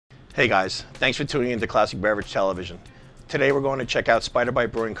Hey guys, thanks for tuning into Classic Beverage Television. Today we're going to check out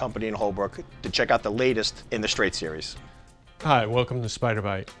Spider-Bite Brewing Company in Holbrook to check out the latest in the Straight series. Hi, welcome to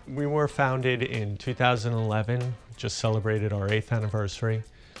Spider-Bite. We were founded in 2011, just celebrated our 8th anniversary.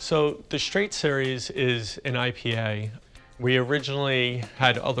 So the Straight series is an IPA. We originally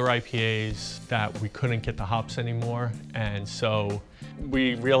had other IPAs that we couldn't get the hops anymore, and so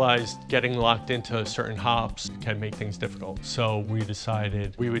we realized getting locked into certain hops can make things difficult. So we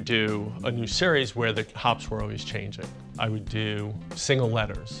decided we would do a new series where the hops were always changing. I would do single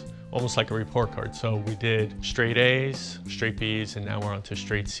letters, almost like a report card. So we did straight A's, straight B's, and now we're on to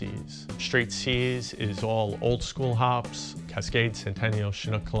straight C's. Straight C's is all old school hops, Cascade, Centennial,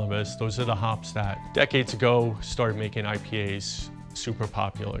 Chinook, Columbus. Those are the hops that decades ago started making IPAs super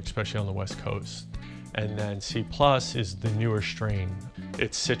popular, especially on the West Coast. And then C plus is the newer strain.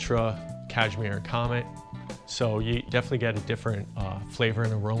 It's Citra, Cashmere, and Comet. So you definitely get a different flavor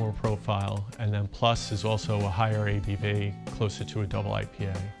and aroma profile. And then plus is also a higher ABV, closer to a double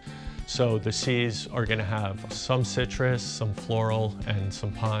IPA. So the C's are gonna have some citrus, some floral, and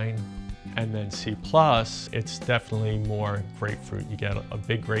some pine. And then C plus, it's definitely more grapefruit. You get a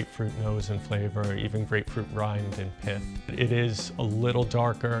big grapefruit nose and flavor, even grapefruit rind and pith. It is a little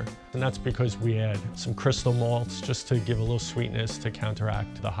darker, and that's because we add some crystal malts just to give a little sweetness to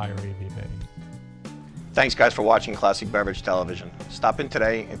counteract the higher ABV. Thanks guys for watching Classic Beverage Television. Stop in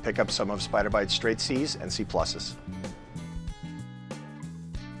today and pick up some of Spider-Bite's Straight C's and C pluses.